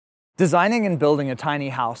Designing and building a tiny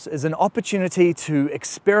house is an opportunity to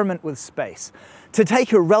experiment with space, to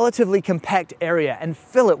take a relatively compact area and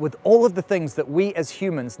fill it with all of the things that we as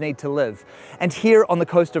humans need to live. And here on the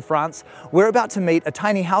coast of France, we're about to meet a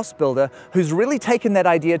tiny house builder who's really taken that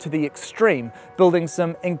idea to the extreme, building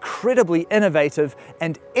some incredibly innovative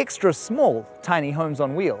and extra small tiny homes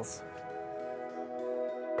on wheels.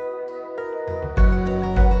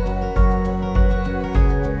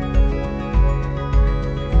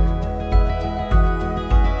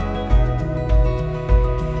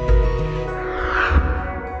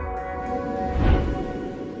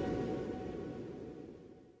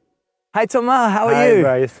 Hi Thomas, how are you? Hi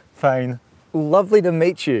Bryce, fine. Lovely to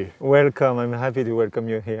meet you. Welcome, I'm happy to welcome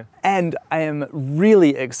you here. And I am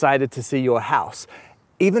really excited to see your house.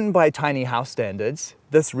 Even by tiny house standards,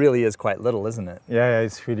 this really is quite little, isn't it? Yeah,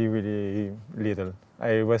 it's really little.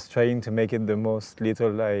 I was trying to make it the most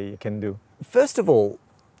little I can do. First of all,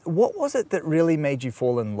 what was it that really made you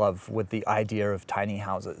fall in love with the idea of tiny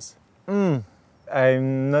houses?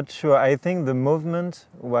 I'm not sure. I think the movement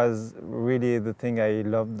was really the thing I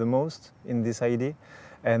loved the most in this idea.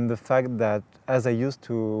 And the fact that, as I used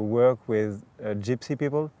to work with gypsy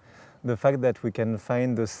people, the fact that we can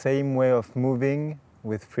find the same way of moving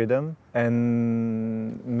with freedom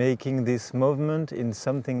and making this movement in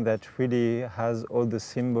something that really has all the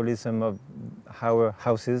symbolism of our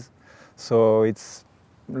houses. So it's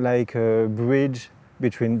like a bridge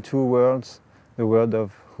between two worlds, the world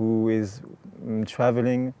of who is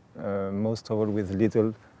traveling, most of all with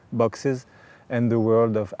little boxes, and the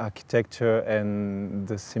world of architecture and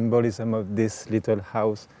the symbolism of this little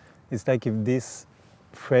house. It's like if this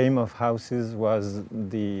frame of houses was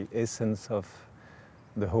the essence of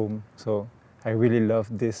the home. So I really love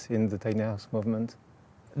this in the tiny house movement.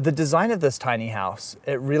 The design of this tiny house,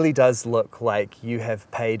 it really does look like you have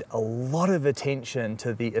paid a lot of attention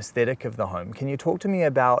to the aesthetic of the home. Can you talk to me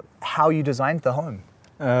about how you designed the home?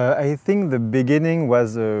 I think the beginning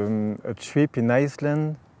was a trip in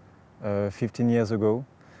Iceland 15 years ago.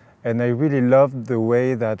 And I really loved the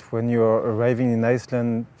way that when you're arriving in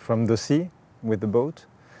Iceland from the sea with the boat,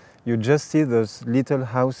 you just see those little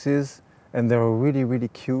houses and they're really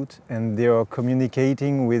cute and they are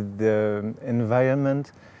communicating with the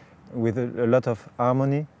environment with a lot of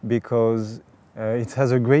harmony because it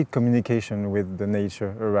has a great communication with the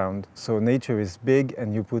nature around. So nature is big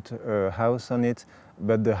and you put a house on it,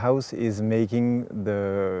 but the house is making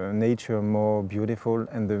the nature more beautiful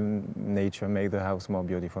and the nature make the house more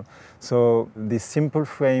beautiful. So this simple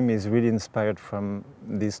frame is really inspired from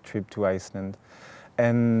this trip to Iceland.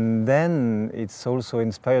 And then it's also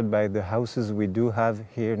inspired by the houses we do have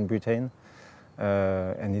here in Britain.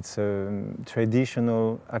 And it's a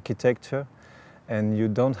traditional architecture and you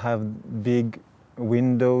don't have big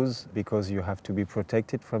windows because you have to be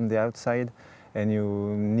protected from the outside. And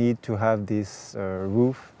you need to have this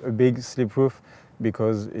roof, a big slip roof,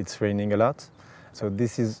 because it's raining a lot. So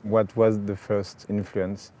this is what was the first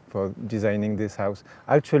influence for designing this house.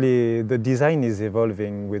 Actually, the design is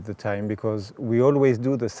evolving with the time because we always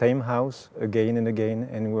do the same house again and again,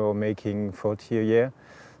 and we're making 40 a year.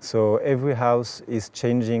 So every house is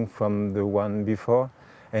changing from the one before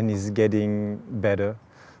and is getting better.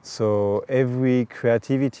 So every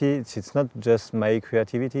creativity, it's not just my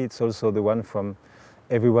creativity, it's also the one from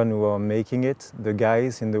everyone who are making it, the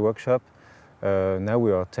guys in the workshop. Now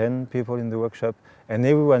we are 10 people in the workshop and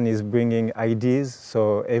everyone is bringing ideas,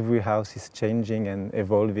 so every house is changing and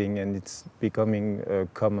evolving and it's becoming a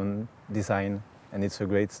common design and it's a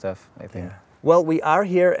great stuff, I think. Yeah. Well, we are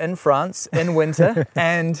here in France in winter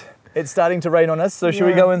and it's starting to rain on us, so should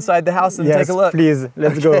we go inside the house and take a look? Yes, please,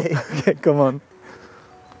 let's go. Okay, come on.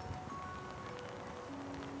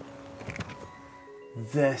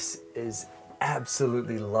 This is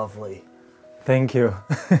absolutely lovely. Thank you.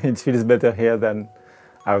 It feels better here than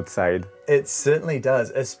outside. It certainly does,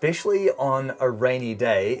 especially on a rainy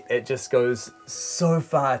day. It just goes so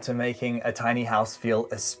far to making a tiny house feel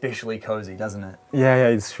especially cozy, doesn't it? Yeah,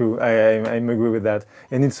 it's true. I agree with that.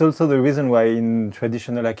 And it's also the reason why in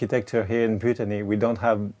traditional architecture here in Brittany, we don't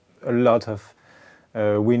have a lot of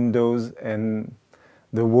windows and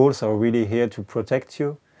the walls are really here to protect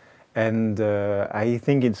you. And I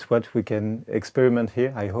think it's what we can experiment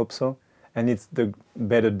here, I hope so. And it's the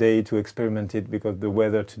better day to experiment it because the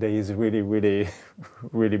weather today is really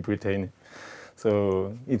Brittany.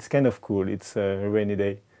 So it's kind of cool, it's a rainy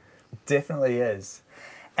day. Definitely is.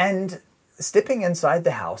 And stepping inside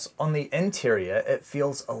the house, on the interior, it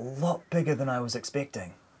feels a lot bigger than I was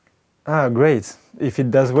expecting. Ah, great. If it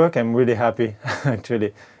does work, I'm really happy,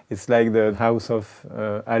 actually. It's like the house of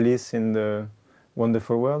Alice in the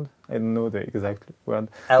Wonderful World. I don't know the exact word.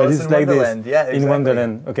 Alice but it's in like Wonderland, this. yeah, exactly. In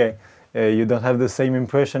Wonderland, okay. You don't have the same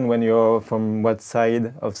impression when you're from what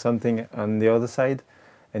side of something on the other side,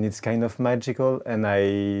 and it's kind of magical. And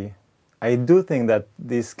I do think that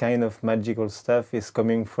this kind of magical stuff is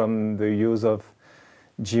coming from the use of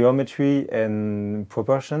geometry and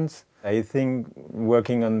proportions. I think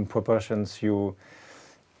working on proportions, you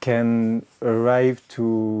can arrive to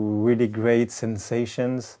really great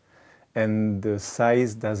sensations, and the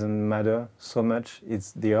size doesn't matter so much.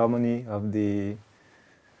 It's the harmony of the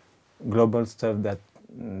global stuff that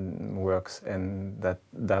works, and that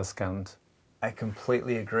does count. I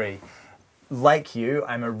completely agree. Like you,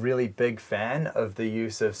 I'm a really big fan of the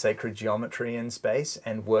use of sacred geometry in space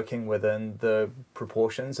and working within the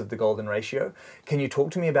proportions of the golden ratio. Can you talk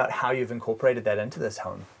to me about how you've incorporated that into this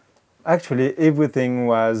home? Actually, everything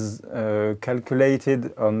was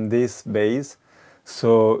calculated on this base.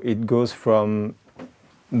 So it goes from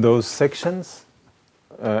those sections,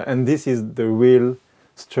 and this is the real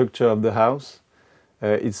structure of the house.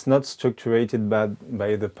 It's not structured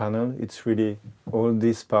by the panel. It's really all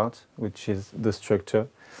this part, which is the structure.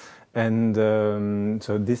 And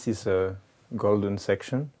so this is a golden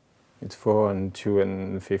section. It's 4 and 2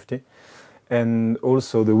 and 50. And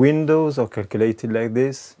also the windows are calculated like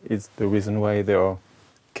this. It's the reason why they are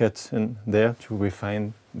cut in there to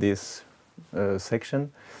refine this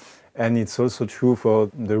section. And it's also true for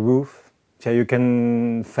the roof. Yeah, you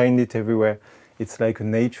can find it everywhere. It's like a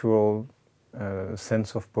natural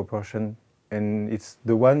sense of proportion, and it's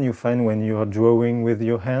the one you find when you are drawing with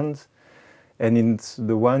your hands, and it's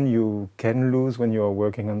the one you can lose when you are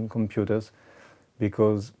working on computers,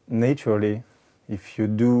 because naturally, if you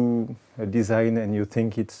do a design and you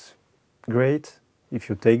think it's great, if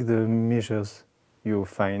you take the measures, you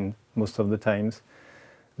find most of the times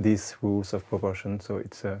these rules of proportion. So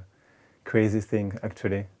it's a crazy thing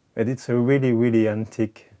actually, but it's a really, really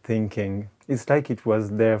antique thinking. It's like it was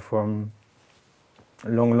there from a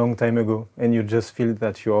long, long time ago, and you just feel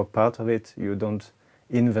that you're part of it. You don't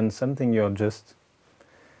invent something, you're just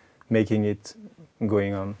making it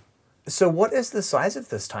going on. So what is the size of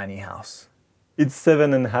this tiny house? It's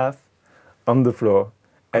 7.5 on the floor,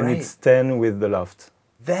 and Great. it's 10 with the loft.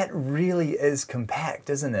 That really is compact,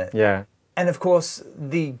 isn't it? Yeah. And of course,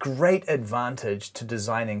 the great advantage to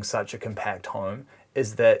designing such a compact home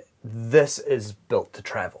is that this is built to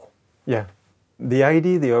travel. Yeah. The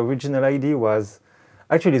idea, the original idea was,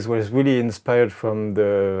 actually it was really inspired from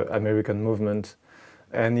the American movement.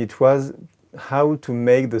 And it was how to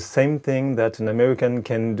make the same thing that an American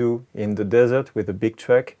can do in the desert with a big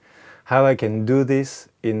truck, how I can do this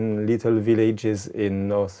in little villages in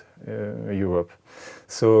North Europe.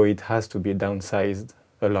 So it has to be downsized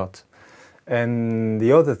a lot. And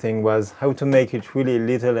the other thing was how to make it really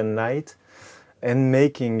little and light, and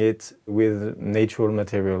making it with natural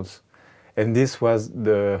materials. And this was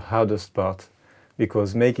the hardest part,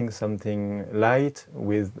 because making something light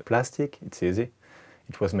with plastic, it's easy.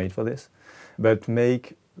 It was made for this. But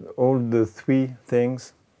make all the three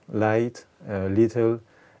things, light, little,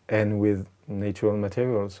 and with natural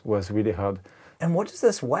materials, was really hard. And what does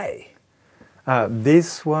this weigh?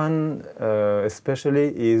 This one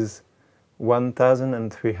especially is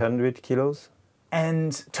 1,300 kilos.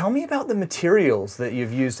 And tell me about the materials that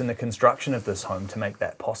you've used in the construction of this home to make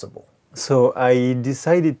that possible. So I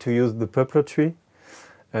decided to use the poplar tree,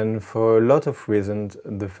 and for a lot of reasons.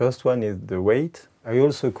 The first one is the weight. I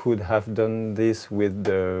also could have done this with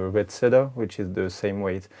the red cedar, which is the same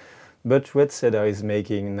weight. But red cedar is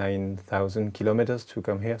making 9,000 kilometers to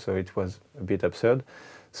come here, so it was a bit absurd.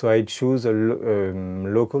 So I chose a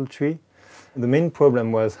local tree. The main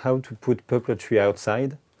problem was how to put poplar tree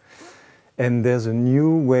outside. And there's a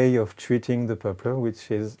new way of treating the poplar, which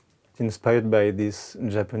is inspired by this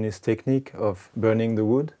Japanese technique of burning the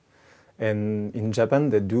wood. And in Japan,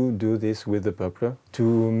 they do this with the poplar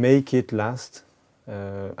to make it last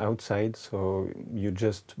outside. So you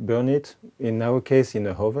just burn it, in our case in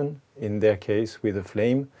a oven, in their case with a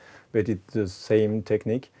flame, but it's the same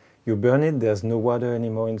technique. You burn it, there's no water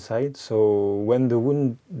anymore inside. So when the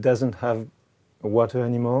wood doesn't have water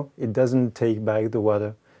anymore, it doesn't take back the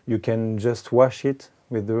water. You can just wash it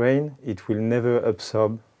with the rain. It will never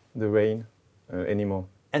absorb the rain anymore.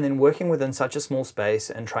 And then working within such a small space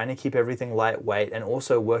and trying to keep everything lightweight, and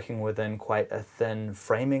also working within quite a thin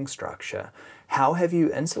framing structure, how have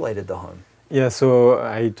you insulated the home? Yeah, so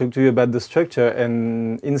I talked to you about the structure,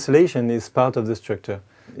 and insulation is part of the structure.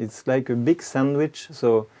 It's like a big sandwich,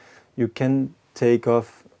 so you can take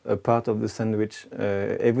off a part of the sandwich.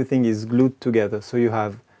 Everything is glued together, so you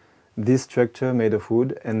have this structure made of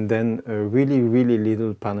wood, and then a really, really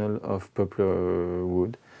little panel of poplar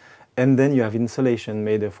wood. And then you have insulation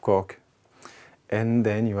made of cork. And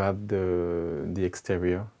then you have the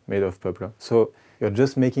exterior made of poplar. So you're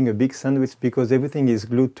just making a big sandwich because everything is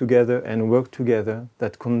glued together and work together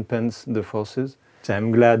that compensates the forces. So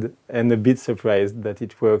I'm glad and a bit surprised that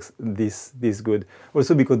it works this good.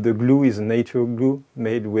 Also because the glue is a natural glue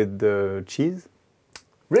made with the cheese.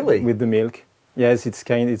 Really? With the milk. Yes, it's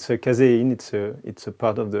a casein. It's a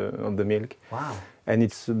part of the milk. Wow. And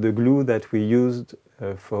it's the glue that we used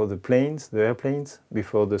for the airplanes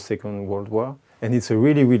before the Second World War. And it's a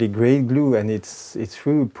really, really great glue, and it's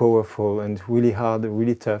really powerful and really hard,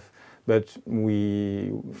 really tough. But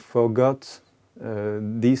we forgot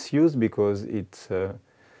this use because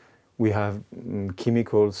we have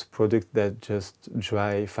chemicals, products that just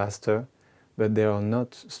dry faster, but they are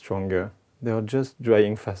not stronger. They are just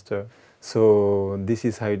drying faster. So this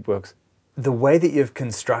is how it works. The way that you've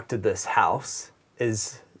constructed this house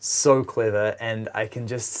is so clever, and I can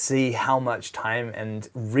just see how much time and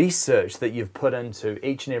research that you've put into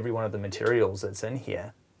each and every one of the materials that's in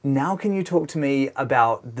here. Now can you talk to me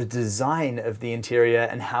about the design of the interior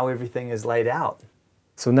and how everything is laid out?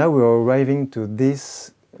 So now we're arriving to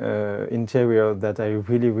this interior that I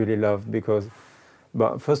really, really love because,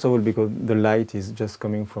 but first of all, because the light is just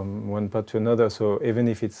coming from one part to another, so even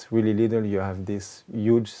if it's really little, you have this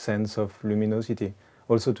huge sense of luminosity.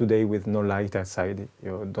 Also today with no light outside,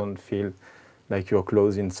 you don't feel like you're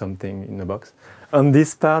closed in something in a box. On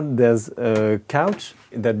this part there's a couch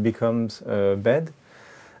that becomes a bed.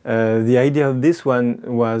 The idea of this one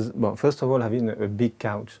was, well, first of all, having a big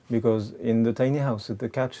couch, because in the tiny house the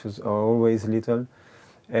couches are always little,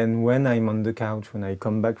 and when I'm on the couch, when I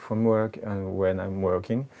come back from work and when I'm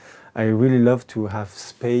working, I really love to have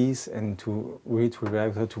space and to read, to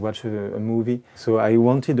relax, or to watch a movie. So I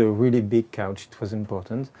wanted a really big couch, it was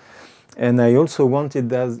important. And I also wanted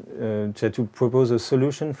that, to propose a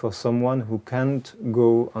solution for someone who can't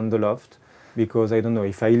go on the loft, because I don't know,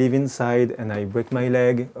 if I live inside and I break my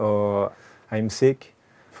leg or I'm sick,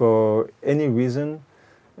 for any reason,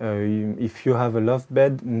 if you have a loft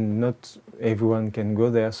bed, not everyone can go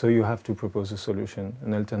there, so you have to propose a solution,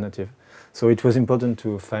 an alternative. So it was important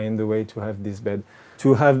to find a way to have this bed.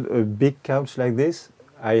 To have a big couch like this,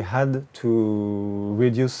 I had to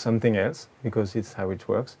reduce something else, because it's how it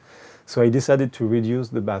works. So I decided to reduce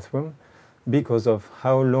the bathroom because of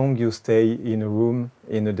how long you stay in a room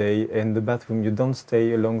in a day, and the bathroom, you don't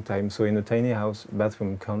stay a long time. So in a tiny house,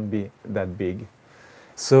 bathroom can't be that big.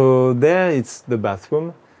 So there it's the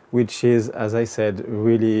bathroom, which is, as I said,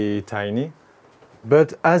 really tiny.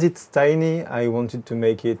 But as it's tiny, I wanted to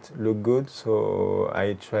make it look good, so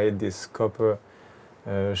I tried this copper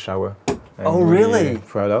shower. Oh, really?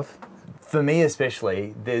 Proud of. For me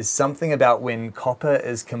especially, there's something about when copper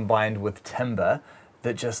is combined with timber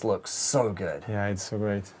that just looks so good. Yeah, it's so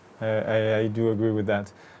great. I do agree with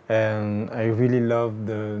that. And I really love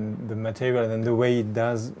the material and the way it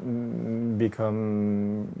does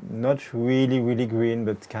become not really, really green,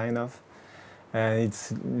 but kind of. And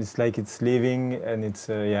it's like it's living, and it's,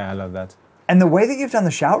 yeah, I love that. And the way that you've done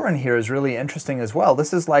the shower in here is really interesting as well.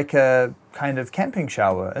 This is like a kind of camping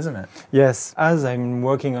shower, isn't it? Yes, as I'm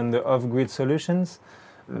working on the off-grid solutions,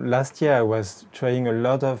 last year I was trying a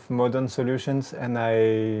lot of modern solutions, and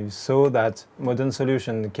I saw that modern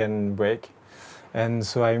solution can break. And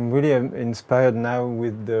so I'm really inspired now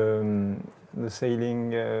with the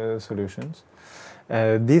sailing solutions.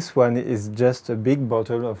 This one is just a big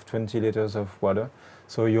bottle of 20 liters of water.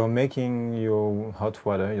 So you're making your hot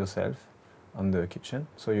water yourself on the kitchen.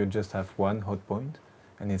 So you just have one hot point,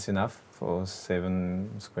 and it's enough for 7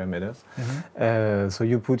 square meters. Mm-hmm. So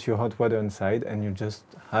you put your hot water inside, and you just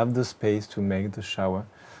have the space to make the shower.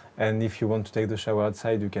 And if you want to take the shower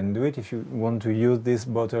outside, you can do it. If you want to use this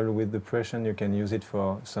bottle with the pressure, you can use it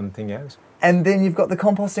for something else. And then you've got the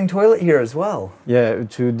composting toilet here as well. Yeah,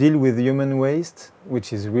 to deal with human waste,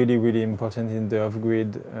 which is really, really important in the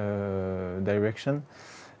off-grid direction.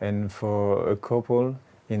 And for a couple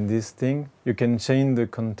in this thing, you can change the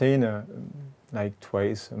container like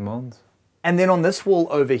twice a month. And then on this wall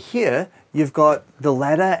over here, you've got the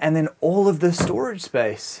ladder and then all of the storage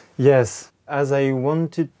space. Yes. As I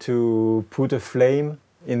wanted to put a flame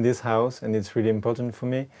in this house, and it's really important for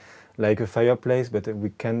me, like a fireplace, but we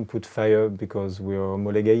can't put fire because we are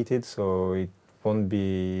homologated, so it won't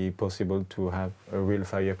be possible to have a real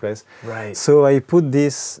fireplace. Right. So I put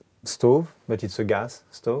this stove, but it's a gas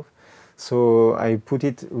stove. So I put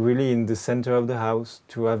it really in the center of the house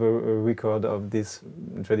to have a record of this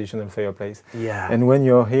traditional fireplace. Yeah. And when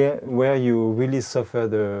you're here, where you really suffer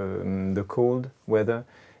the cold weather,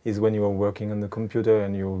 is when you are working on the computer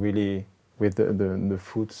and you really with the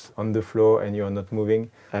foot on the floor and you're not moving.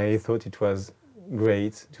 I thought it was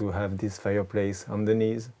great to have this fireplace on the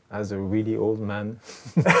knees as a really old man.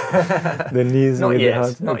 The knees not really yet,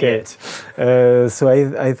 hot. not okay. yet. So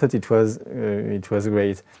I thought it was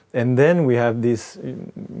great. And then we have this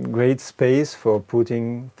great space for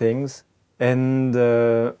putting things. And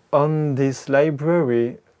on this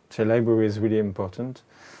library, the library is really important.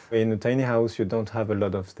 In a tiny house, you don't have a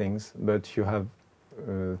lot of things, but you have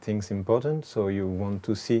things important, so you want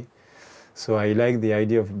to see. So I like the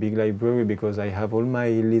idea of big library because I have all my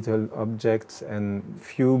little objects and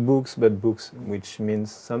few books, but books which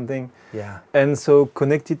means something. Yeah. And so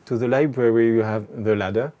connected to the library, you have the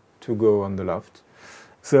ladder to go on the loft.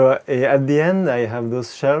 So at the end, I have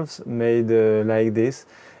those shelves made like this.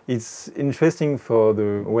 It's interesting for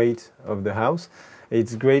the weight of the house.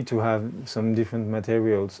 It's great to have some different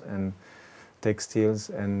materials and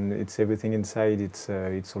textiles, and it's everything inside.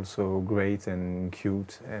 It's also great and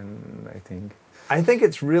cute, and I think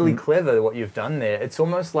it's really clever what you've done there. It's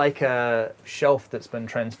almost like a shelf that's been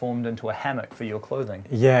transformed into a hammock for your clothing.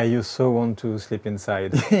 Yeah, you so want to sleep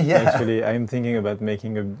inside. Yeah. Actually, I'm thinking about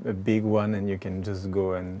making a big one, and you can just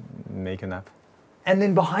go and make a nap. And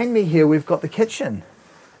then behind me here, we've got the kitchen.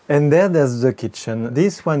 And there's the kitchen.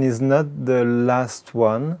 This one is not the last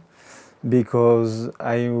one because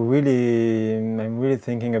I'm really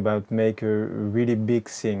thinking about make a really big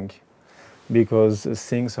sink, because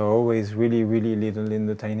sinks are always really, really little in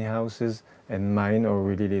the tiny houses, and mine are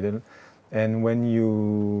really little. And when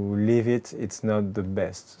you leave it, it's not the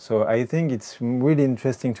best. So I think it's really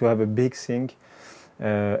interesting to have a big sink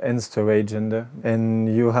and storage under.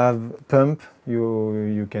 And you have pump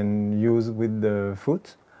you can use with the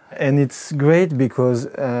foot. And it's great because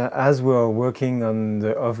as we are working on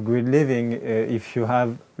the off-grid living, if you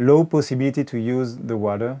have low possibility to use the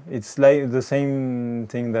water, it's like the same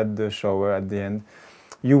thing that the shower at the end.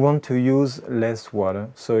 You want to use less water,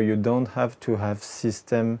 so you don't have to have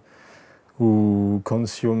system who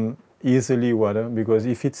consume easily water, because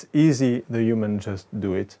if it's easy, the human just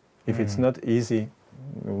do it. If it's not easy,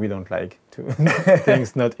 we don't like to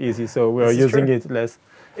things not easy, so we are using it less.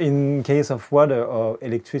 In case of water or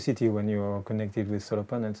electricity, when you are connected with solar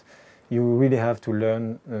panels, you really have to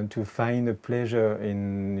learn to find a pleasure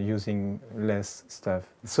in using less stuff.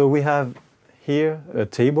 So we have here a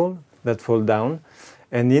table that falls down,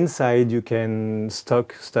 and inside you can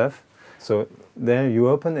stock stuff. So there you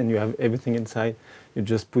open and you have everything inside. You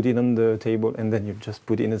just put it on the table and then you just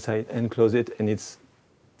put it inside and close it, and it's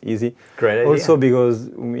easy. Great idea. Also because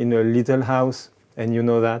in a little house, and you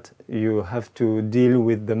know that, you have to deal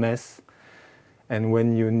with the mess. And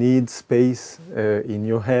when you need space in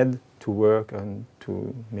your head to work and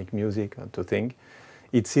to make music or to think,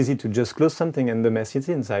 it's easy to just close something and the mess is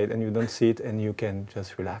inside and you don't see it and you can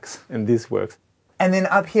just relax. And this works. And then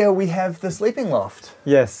up here we have the sleeping loft.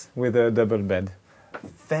 Yes, with a double bed.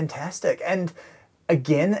 Fantastic. And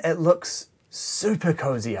again, it looks super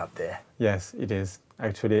cozy up there. Yes, it is,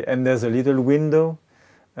 actually. And there's a little window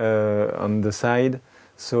on the side,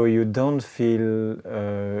 so you don't feel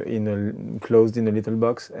closed in a little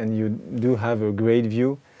box, and you do have a great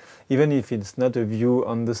view. Even if it's not a view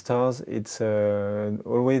on the stars, it's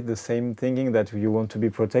always the same thinking that you want to be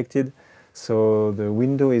protected. So the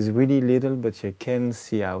window is really little, but you can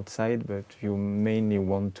see outside, but you mainly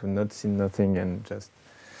want to not see nothing and just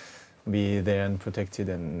be there and protected.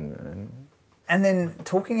 And then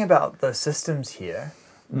talking about the systems here,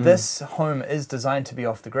 this home is designed to be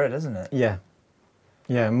off the grid, isn't it? Yeah.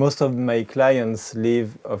 Yeah, most of my clients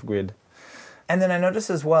live off-grid. And then I notice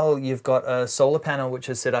as well you've got a solar panel which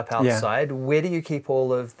is set up outside. Yeah. Where do you keep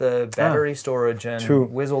all of the battery storage, and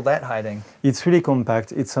where's all that hiding? It's really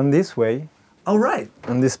compact. It's on this way. Oh, right.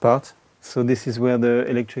 On this part. So this is where the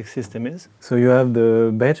electric system is. So you have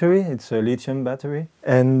the battery, it's a lithium battery,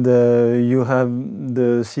 and you have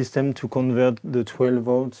the system to convert the 12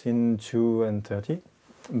 volts into 30.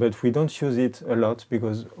 But we don't use it a lot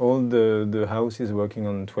because all the house is working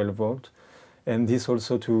on 12 volt. And this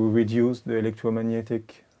also to reduce the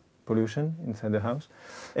electromagnetic pollution inside the house.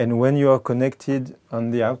 And when you are connected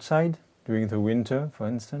on the outside, during the winter, for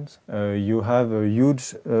instance, you have a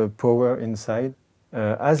huge power inside.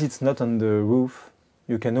 As it's not on the roof,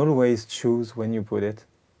 you can always choose when you put it.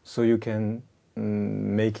 So you can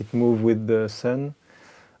make it move with the sun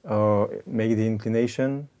or make the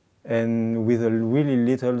inclination. And with a really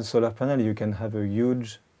little solar panel, you can have a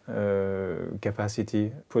huge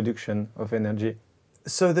capacity production of energy.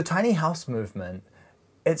 So the tiny house movement,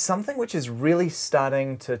 it's something which is really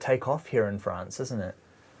starting to take off here in France, isn't it?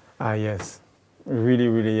 Ah, yes. Really,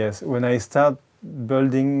 really, yes. When I start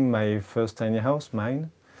building my first tiny house,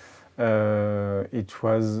 mine, It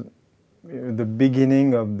was the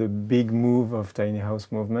beginning of the big move of tiny house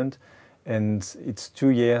movement, and it's 2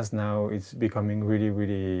 years now. It's becoming really,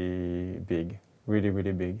 really big,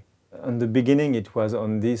 really big. In the beginning, it was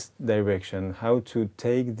on this direction: how to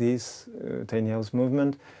take this tiny house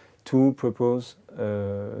movement to propose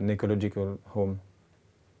an ecological home.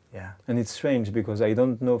 Yeah. And it's strange because I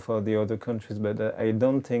don't know for the other countries, but I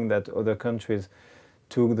don't think that other countries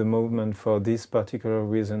took the movement for this particular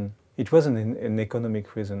reason. It wasn't an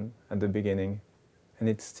economic reason at the beginning, and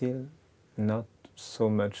it's still not so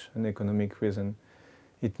much an economic reason.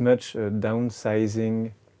 It's much a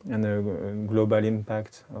downsizing and a global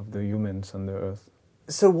impact of the humans on the earth.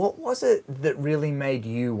 So what was it that really made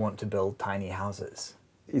you want to build tiny houses?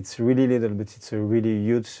 It's really little, but it's a really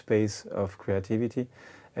huge space of creativity.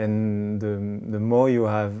 And the more you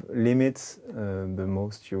have limits, the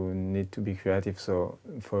most you need to be creative. So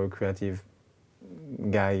for a creative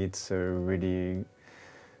guy, it's a really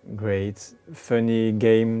great, funny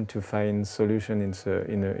game to find solution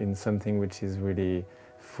in something which is really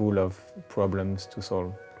full of problems to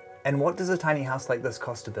solve. And what does a tiny house like this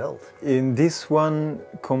cost to build? In this one,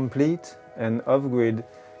 complete and off-grid,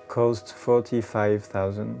 cost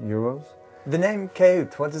 45,000 euros. The name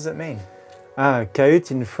Cahute, what does it mean?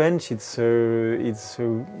 Cahute in French, it's a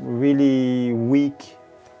really weak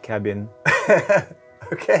cabin.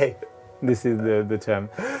 Okay. This is the term.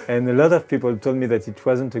 And a lot of people told me that it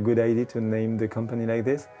wasn't a good idea to name the company like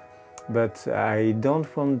this. But I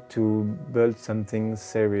don't want to build something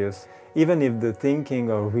serious. Even if the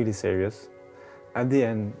thinking are really serious, at the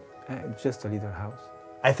end, it's just a little house.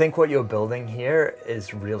 I think what you're building here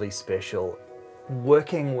is really special.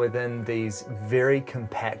 Working within these very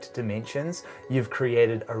compact dimensions, you've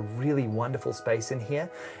created a really wonderful space in here,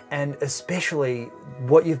 and especially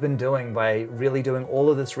what you've been doing by really doing all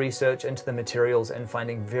of this research into the materials and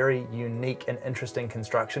finding very unique and interesting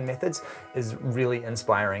construction methods is really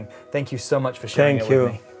inspiring. Thank you so much for sharing it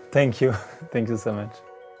with me. Thank you. Thank you so much.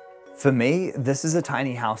 For me, this is a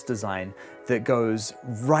tiny house design that goes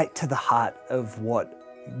right to the heart of what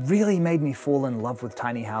really made me fall in love with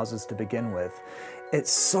tiny houses to begin with.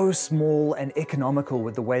 It's so small and economical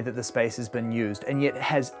with the way that the space has been used, and yet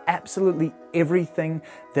has absolutely everything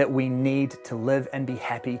that we need to live and be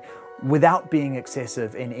happy without being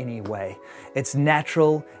excessive in any way. It's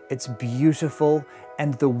natural, it's beautiful,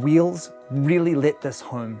 and the wheels really let this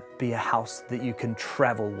home be a house that you can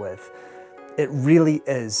travel with. It really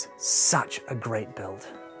is such a great build.